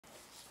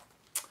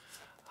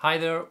Hi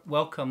there,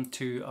 welcome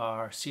to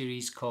our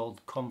series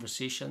called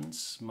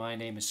Conversations. My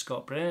name is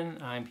Scott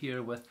Brennan. I'm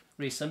here with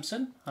Ray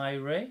Simpson. Hi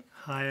Ray.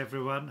 Hi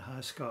everyone,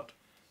 hi Scott.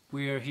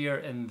 We're here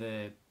in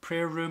the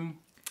prayer room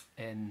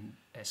in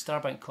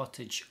Starbank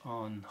Cottage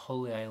on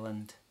Holy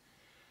Island,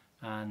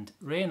 and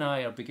Ray and I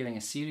are beginning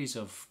a series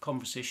of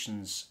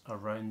conversations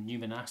around new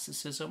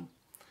monasticism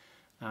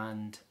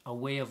and a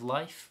way of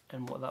life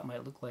and what that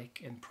might look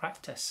like in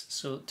practice.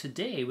 So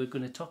today we're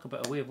going to talk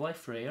about a way of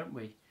life, Ray, aren't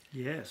we?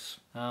 Yes.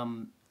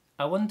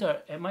 I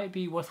wonder, it might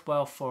be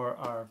worthwhile for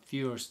our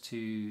viewers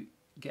to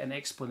get an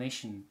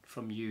explanation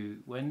from you.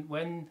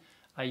 When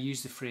I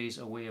use the phrase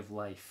a way of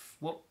life,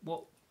 what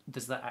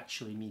does that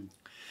actually mean?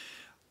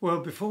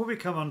 Well, before we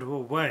come onto a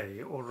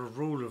way or a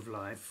rule of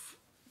life,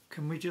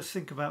 can we just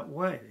think about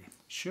way?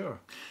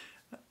 Sure.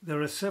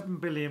 There are 7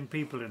 billion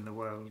people in the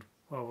world,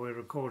 while we're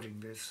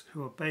recording this,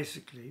 who are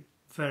basically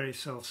very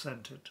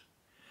self-centered.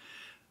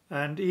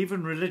 And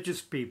even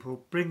religious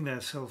people bring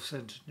their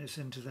self-centeredness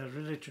into their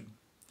religion.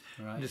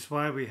 Right. And it's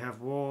why we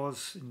have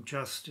wars,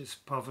 injustice,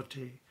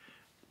 poverty,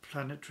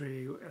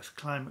 planetary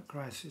climate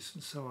crisis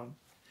and so on.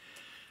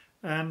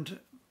 And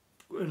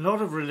a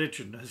lot of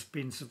religion has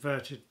been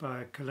subverted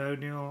by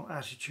colonial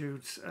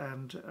attitudes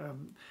and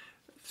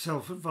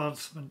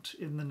self-advancement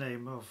in the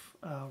name of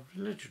our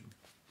religion.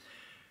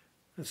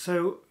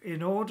 So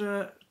in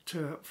order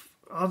to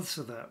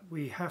answer that,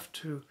 we have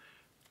to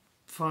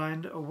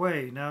find a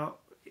way. Now,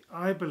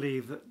 I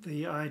believe that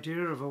the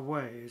idea of a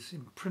way is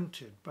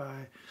imprinted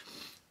by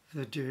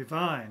the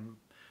divine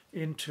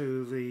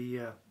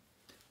into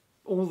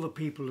all the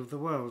people of the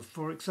world.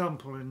 For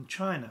example, in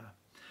China,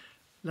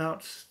 Lao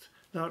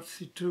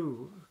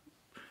Tzu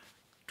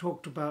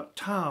talked about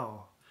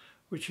Tao,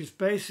 which is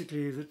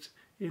basically that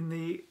in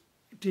the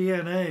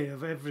DNA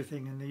of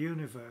everything in the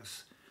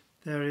universe,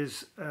 there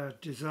is a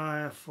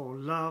desire for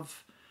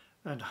love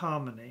and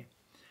harmony,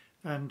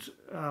 and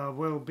our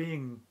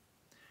well-being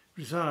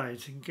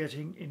resides in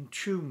getting in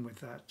tune with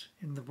that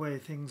in the way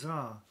things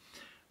are.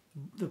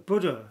 The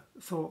Buddha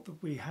thought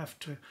that we have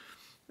to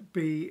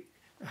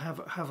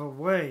have a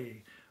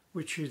way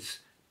which is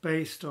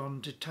based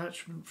on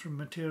detachment from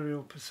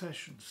material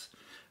possessions.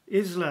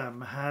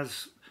 Islam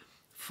has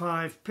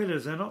 5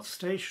 pillars. They're not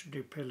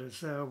stationary pillars,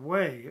 they're a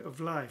way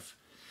of life.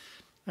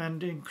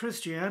 And in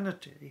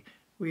Christianity,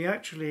 we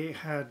actually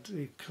had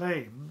the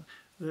claim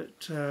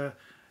that the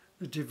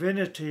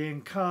divinity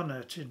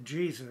incarnate in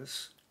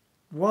Jesus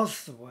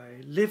was the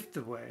way, lived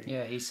the way.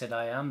 Yeah, he said,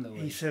 I am the way.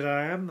 He said,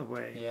 I am the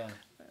way. Yeah.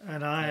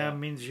 And I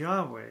am means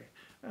Yahweh.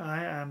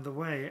 I am the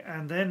way.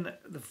 And then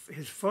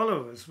his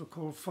followers were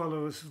called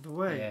followers of the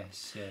way.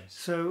 Yes, yes.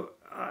 So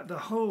the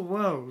whole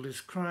world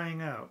is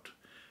crying out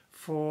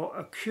for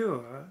a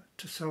cure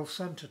to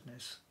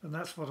self-centeredness. And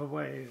that's what a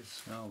way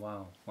is. Oh,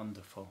 wow.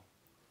 Wonderful.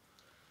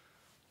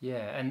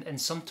 Yeah, and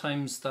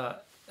sometimes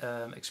that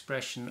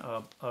expression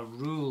of a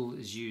rule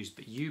is used,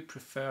 but you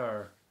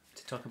prefer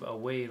to talk about a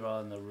way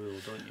rather than a rule,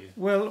 don't you?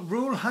 Well,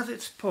 rule has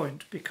its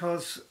point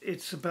because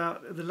it's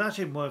about, the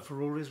Latin word for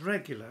rule is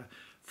regular.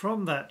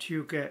 From that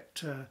you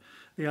get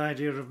the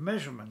idea of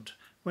measurement.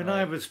 When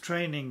I was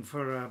training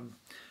for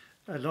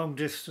a long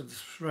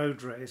distance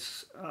road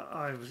race,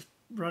 I was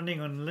running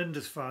on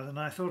Lindisfarne and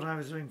I thought I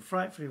was doing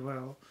frightfully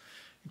well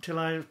until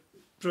I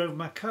drove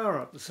my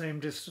car up the same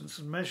distance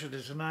and measured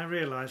it, and I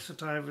realised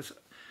that I was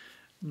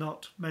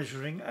not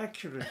measuring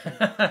accurately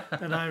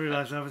and I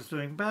realised I was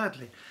doing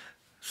badly.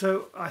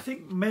 So I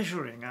think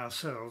measuring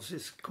ourselves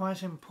is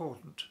quite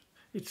important.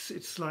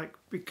 It's like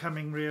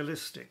becoming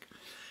realistic.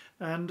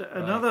 And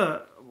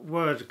another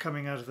word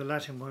coming out of the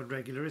Latin word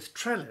regular is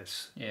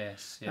trellis.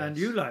 Yes, yes. And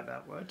you like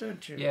that word,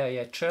 don't you? Yeah,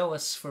 yeah.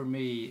 Trellis for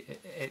me,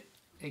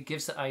 it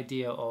gives the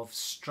idea of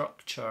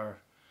structure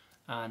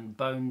and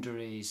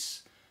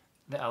boundaries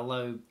that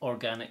allow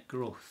organic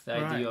growth. The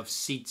idea of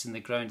seeds in the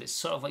ground. It's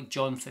sort of like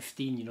John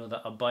 15, you know,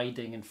 that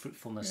abiding and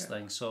fruitfulness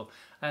thing. So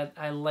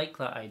I like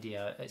that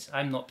idea.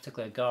 I'm not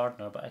particularly a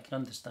gardener, but I can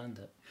understand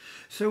it.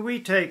 So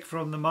we take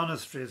from the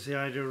monasteries the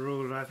idea of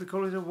rule of life. We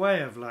call it a way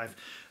of life.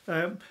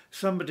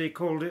 Somebody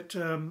called it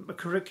a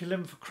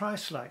curriculum for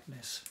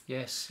Christ-likeness.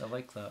 Yes, I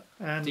like that.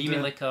 And, do you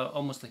mean like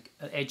almost like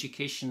an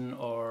education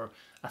or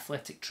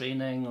athletic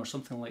training or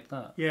something like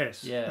that?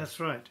 Yes, yeah. That's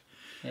right.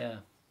 Yeah.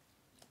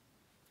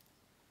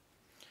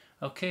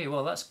 Okay,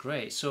 well that's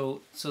great.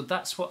 So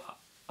that's what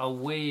a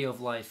way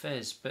of life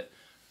is. But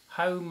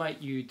how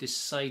might you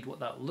decide what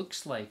that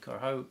looks like, or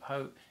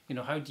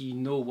how do you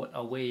know what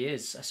a way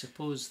is? I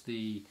suppose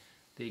the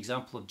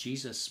example of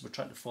Jesus, we're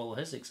trying to follow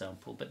his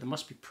example, but there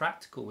must be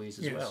practical ways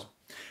as well.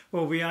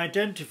 Well, we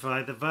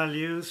identify the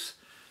values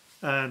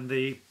and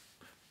the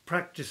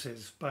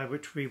practices by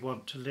which we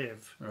want to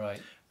live, right,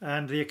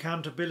 and the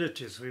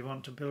accountabilities we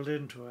want to build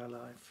into our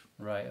life.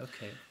 Right.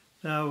 Okay.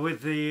 Now,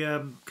 with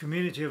the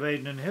community of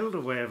Aidan and Hilda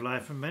way of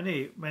life and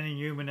many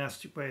new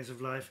monastic ways of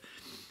life,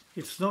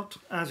 it's not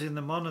as in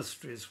the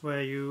monasteries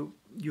where you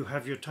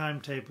have your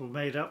timetable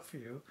made up for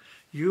you.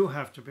 You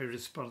have to be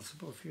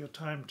responsible for your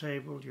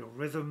timetable, your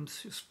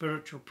rhythms, your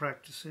spiritual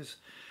practices.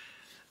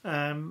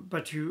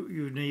 But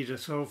you need a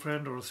soul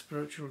friend or a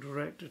spiritual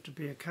director to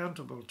be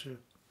accountable to.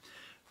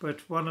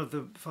 But one of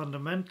the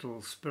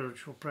fundamental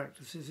spiritual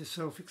practices is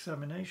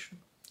self-examination.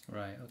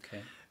 Right,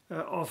 okay.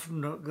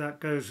 Often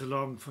that goes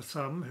along for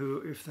some who,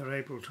 if they're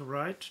able to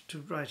write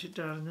it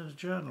down in a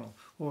journal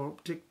or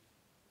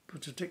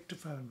put a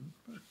dictaphone,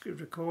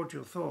 record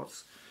your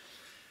thoughts.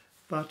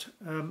 But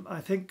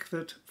I think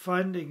that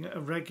finding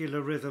a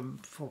regular rhythm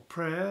for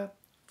prayer,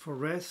 for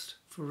rest,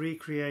 for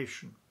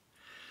recreation,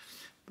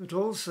 but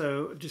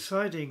also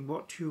deciding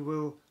what you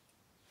will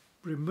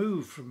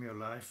remove from your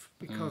life,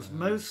 because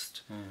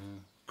most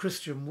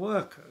Christian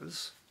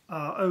workers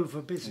are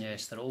over busy.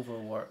 Yes, they're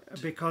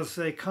overworked. Because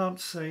they can't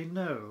say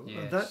no. Yes.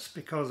 And that's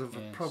because of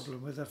a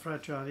problem with a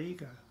fragile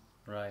ego.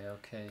 Right,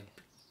 okay.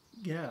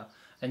 Yeah.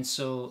 And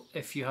so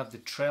if you have the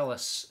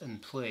trellis in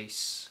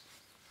place,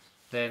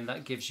 then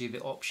that gives you the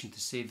option to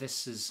say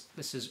this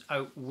is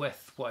out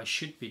with what I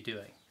should be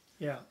doing.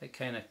 Yeah. It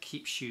kind of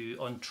keeps you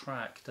on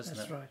track, doesn't it?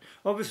 That's right.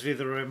 Obviously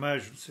there are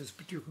emergencies,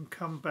 but you can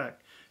come back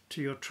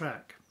to your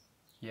track.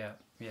 Yeah.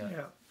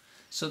 Yeah.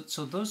 So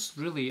those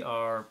really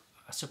are,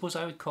 I suppose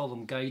I would call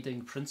them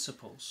guiding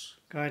principles.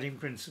 Guiding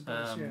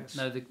principles, yes.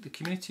 Now the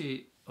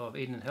community of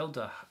Aidan and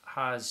Hilda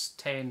has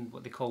 10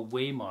 what they call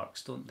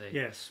waymarks, don't they?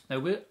 Yes.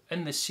 Now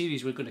in this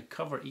series we're going to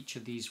cover each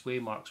of these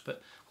waymarks,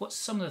 but what's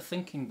some of the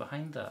thinking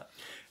behind that?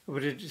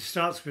 But it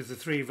starts with the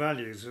 3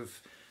 values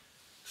of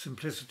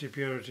simplicity,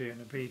 purity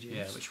and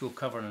obedience. Yeah, which we'll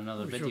cover in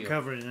another video. Which we'll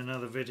cover in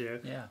another video.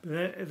 Yeah.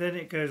 But then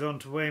it goes on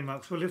to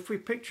waymarks. Well, if we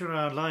picture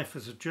our life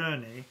as a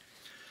journey,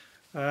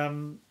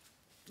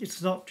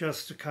 it's not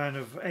just a kind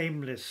of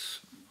aimless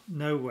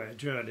nowhere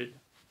journey.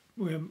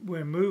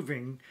 We're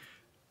moving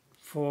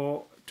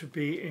to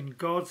be in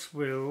God's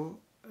will,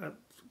 at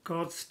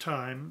God's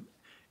time,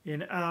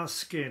 in our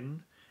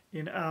skin,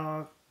 in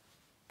our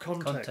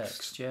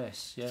context.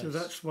 Yes. So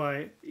that's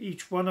why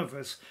each one of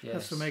us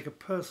has to make a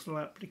personal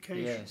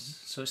application.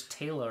 Yes, so it's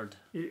tailored.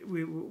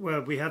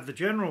 We have the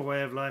general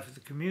way of life of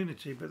the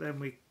community, but then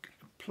we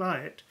apply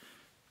it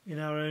in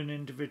our own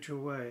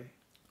individual way.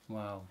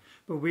 Wow.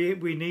 But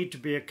we need to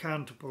be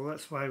accountable.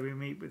 That's why we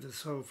meet with a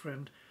soul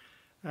friend.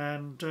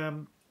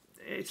 And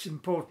it's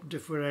important,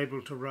 if we're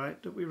able to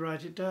write, that we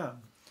write it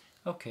down.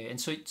 Okay, and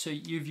so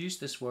you've used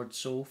this word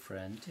soul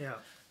friend. Yeah.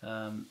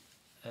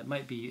 It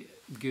might be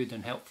good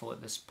and helpful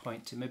at this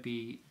point to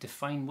maybe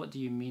define what do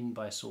you mean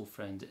by a soul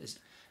friend.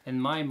 In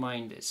my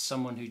mind, it's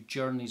someone who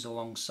journeys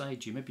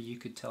alongside you. Maybe you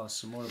could tell us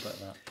some more about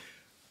that.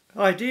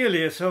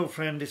 Ideally, a soul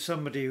friend is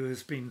somebody who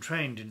has been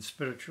trained in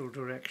spiritual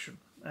direction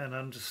and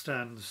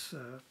understands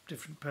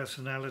different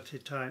personality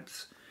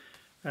types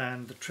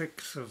and the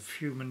tricks of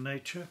human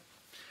nature,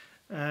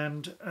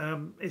 and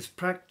is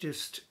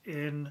practiced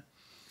in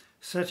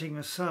setting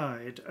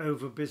aside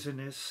over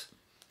busyness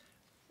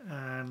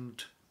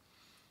and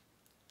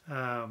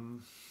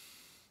an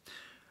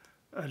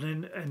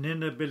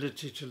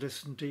inability to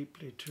listen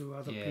deeply to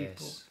other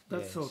people,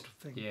 that sort of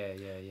thing.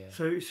 Yeah.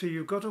 So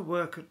you've got to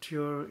work at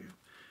your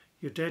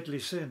deadly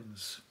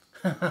sins,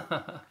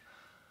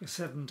 your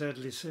 7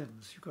 deadly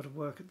sins. You've got to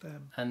work at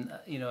them. And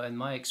in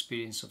my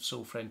experience of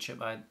soul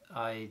friendship,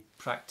 I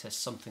practice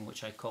something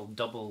which I call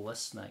double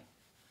listening,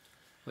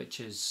 which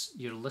is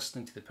you're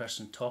listening to the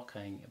person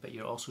talking, but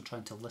you're also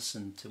trying to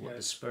listen to what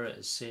the Spirit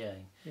is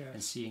saying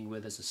and seeing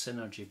where there's a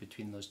synergy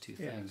between those two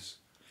things.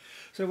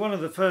 So one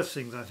of the first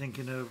things I think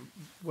in a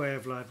way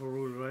of life or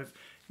rule of life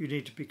you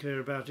need to be clear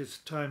about is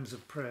times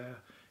of prayer.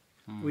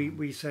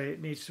 We say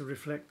it needs to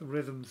reflect the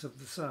rhythms of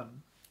the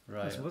sun,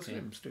 as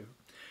Muslims do.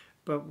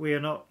 But we are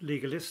not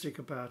legalistic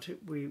about it.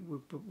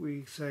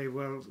 We say,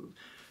 well,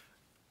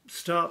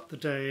 start the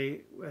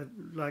day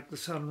like the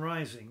sun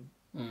rising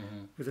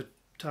with a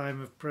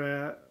time of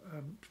prayer,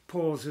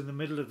 pause in the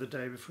middle of the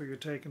day before you're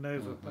taken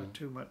over by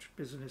too much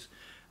business,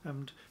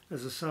 and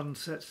as the sun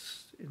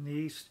sets in the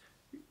east,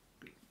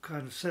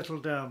 kind of settle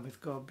down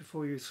with God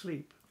before you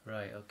sleep.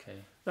 Right, okay.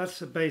 That's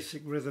the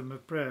basic rhythm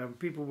of prayer, and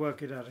people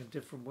work it out in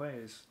different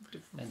ways.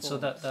 And so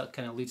that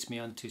kind of leads me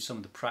on to some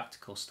of the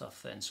practical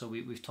stuff then. So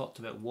we've talked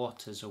about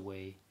what is a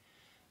way,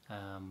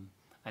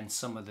 and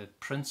some of the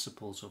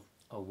principles of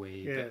a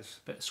way. Yes.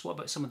 But what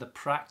about some of the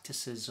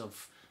practices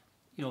of,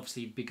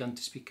 obviously you've begun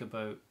to speak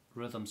about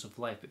rhythms of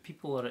life, but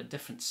people are at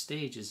different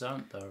stages,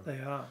 aren't there? They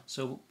are.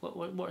 So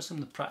what are some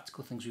of the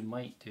practical things we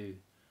might do?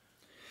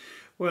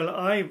 Well,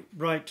 I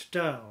write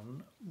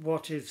down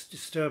what is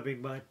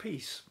disturbing my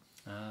peace.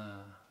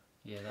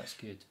 Yeah, that's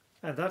good.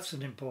 And that's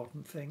an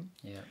important thing.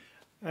 Yeah.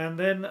 And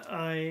then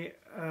I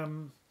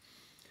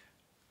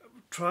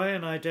try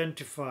and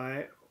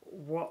identify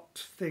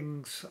what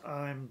things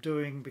I'm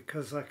doing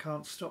because I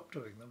can't stop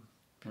doing them.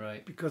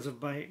 Right. Because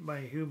of my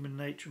human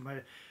nature,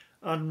 my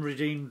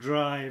unredeemed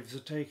drives are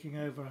taking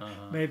over.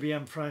 Maybe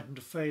I'm frightened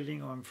of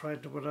failing, or I'm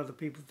frightened of what other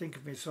people think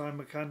of me, so I'm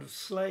a kind of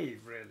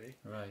slave, really.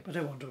 Right. I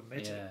don't want to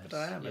admit it, but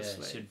I am a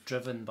slave. So you're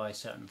driven by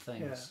certain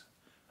things.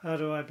 Yeah. How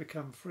do I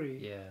become free?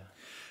 Yeah.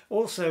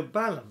 Also,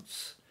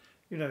 balance.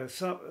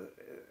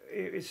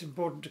 It's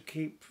important to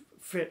keep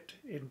fit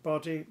in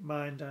body,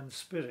 mind and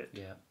spirit.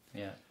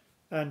 Yeah.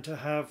 and to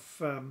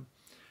have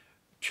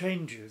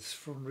changes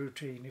from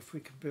routine if we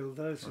can build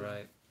those in.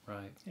 Right.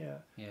 Right. Yeah,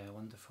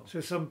 wonderful. so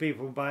some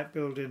people might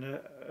build in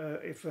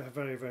if they're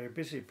very, very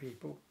busy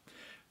people,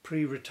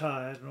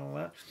 pre-retired and all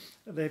that,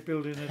 they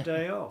build in a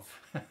day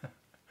off.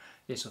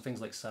 Yeah, so things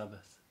like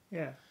Sabbath.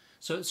 Yeah.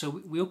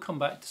 So we'll come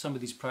back to some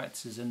of these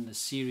practices in the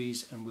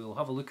series, and we'll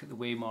have a look at the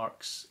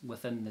waymarks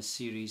within this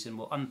series, and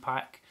we'll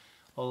unpack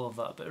all of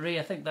that. But Ray,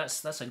 I think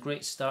that's a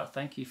great start.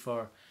 Thank you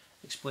for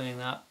explaining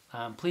that.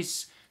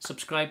 Please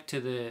subscribe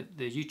to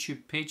the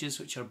YouTube pages,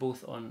 which are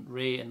both on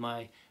Ray and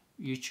my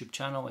YouTube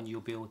channel, and you'll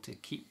be able to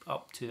keep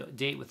up to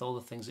date with all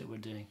the things that we're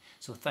doing.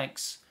 So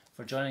thanks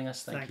for joining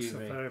us. Thank you, Ray.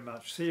 Thanks very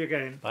much. See you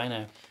again. Bye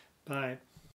now. Bye.